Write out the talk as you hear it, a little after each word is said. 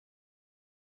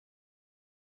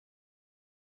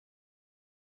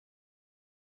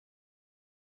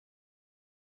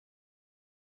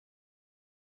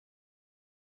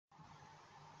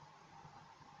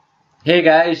Hey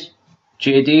guys,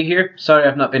 JD here. Sorry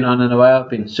I've not been on in a while. I've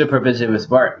been super busy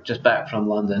with work, just back from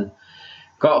London.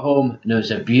 Got home and it was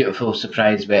a beautiful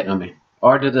surprise waiting on me.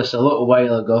 Ordered this a little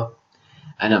while ago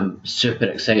and I'm super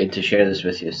excited to share this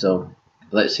with you, so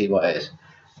let's see what it is.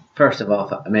 First of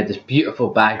all, I made this beautiful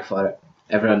bag for it.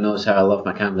 Everyone knows how I love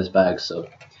my canvas bags, so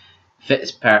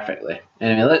fits perfectly.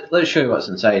 Anyway, let's show you what's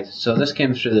inside. So this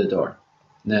came through the door.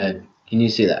 Now, can you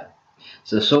see that?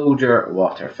 It's a Soldier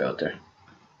water filter.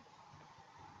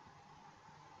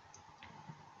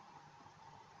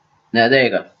 Now there you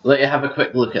go. Let you have a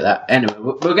quick look at that. Anyway,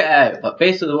 we'll get it out. But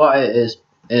basically what it is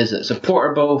it's a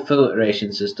portable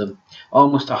filtration system.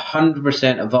 Almost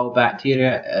 100% of all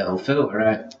bacteria it'll filter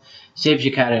out. Saves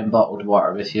you carrying bottled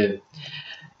water with you.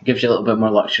 Gives you a little bit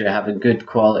more luxury of having good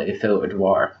quality filtered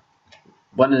water.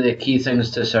 One of the key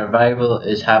things to survival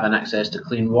is having access to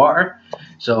clean water.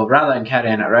 So rather than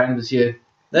carrying it around with you,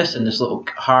 this in this little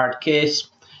hard case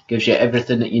gives you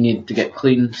everything that you need to get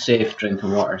clean, safe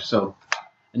drinking water. So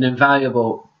an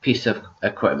invaluable piece of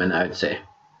equipment, I would say.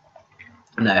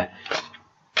 Now,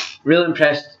 real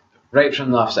impressed right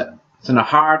from the offset. It's in a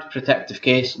hard protective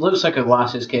case. Looks like a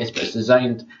glasses case, but it's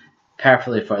designed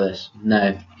carefully for this.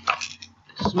 Now,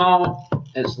 it's small,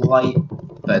 it's light,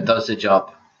 but it does the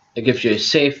job. It gives you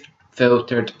safe,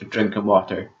 filtered drinking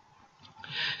water.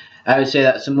 I would say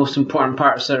that's the most important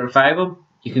part of survival.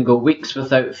 You can go weeks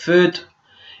without food,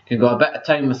 you can go a bit of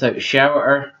time without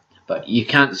shelter, but you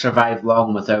can't survive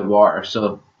long without water.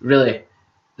 So really,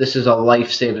 this is a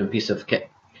life-saving piece of kit.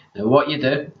 Now what you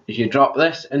do is you drop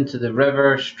this into the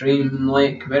river, stream,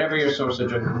 lake, wherever your source of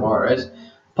drinking water is,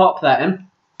 pop that in,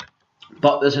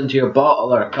 pop this into your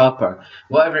bottle or a cup or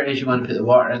whatever it is you want to put the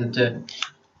water into,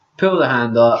 pull the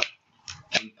handle up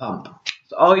and pump.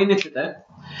 So all you need to do,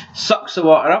 sucks the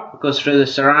water up, it goes through the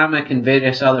ceramic and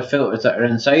various other filters that are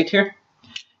inside here,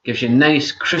 gives you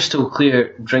nice crystal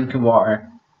clear drinking water.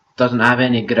 Doesn't have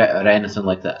any grit or anything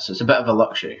like that, so it's a bit of a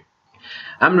luxury.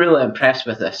 I'm really impressed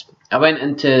with this. I went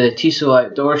into the Tiso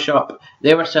outdoor shop,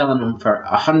 they were selling them for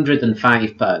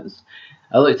 £105.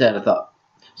 I looked at it and thought,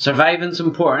 surviving's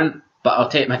important, but I'll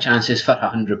take my chances for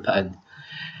 £100.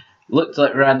 Looked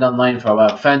like around online for a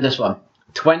while, found this one,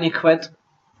 20 quid,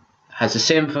 has the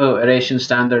same filtration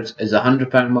standards as the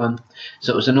 £100 one,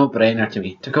 so it was a no-brainer to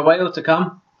me. Took a while to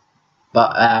come,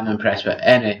 but I'm impressed with it.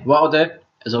 Anyway, what I'll do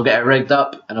is I'll get it rigged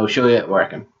up and I'll show you it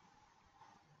working.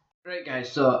 Right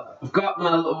guys, so I've got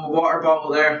my little water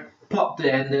bottle there, popped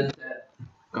the end into it,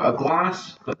 got a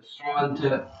glass, got the straw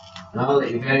into it, and all that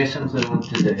you very simply want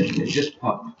to do is just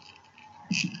pop.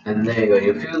 And there you go,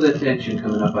 you feel the tension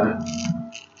coming up on it.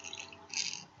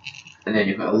 And then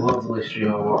you've got a lovely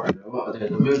stream of water. Now what I'll do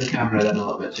is I'll move the camera in a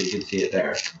little bit so you can see it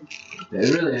there. But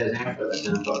it really is effortless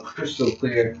and I've got crystal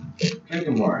clear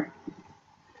drinking water.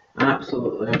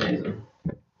 Absolutely amazing.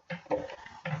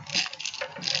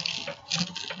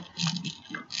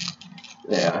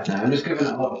 There, now I'm just giving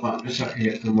it a little pump just so I can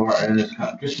get some water in this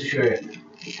cup, just to show you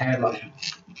how much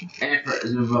effort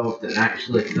is involved in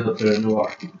actually filtering the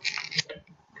water.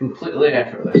 Completely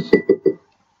effortless.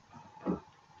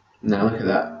 Now look at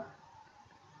that.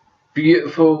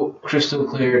 Beautiful, crystal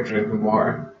clear drinking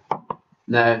water.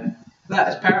 Now, that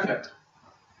is perfect.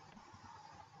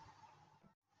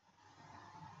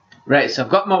 Right, so I've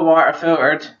got my water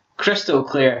filtered, crystal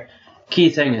clear. Key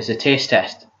thing is the taste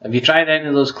test. Have you tried any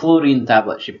of those chlorine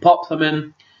tablets? You pop them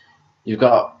in, you've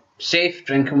got safe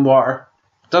drinking water,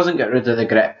 doesn't get rid of the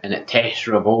grit, and it tastes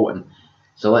revolting.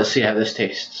 So let's see how this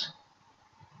tastes.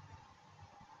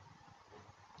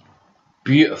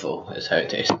 Beautiful is how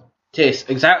it tastes. Tastes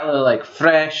exactly like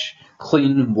fresh,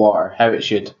 clean water, how it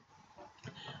should.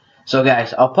 So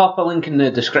guys, I'll pop a link in the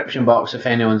description box if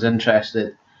anyone's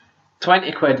interested.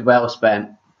 20 quid well spent.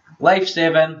 Life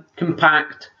saving,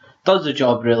 compact, does the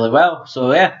job really well,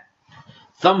 so yeah,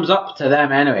 thumbs up to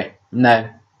them anyway. Now,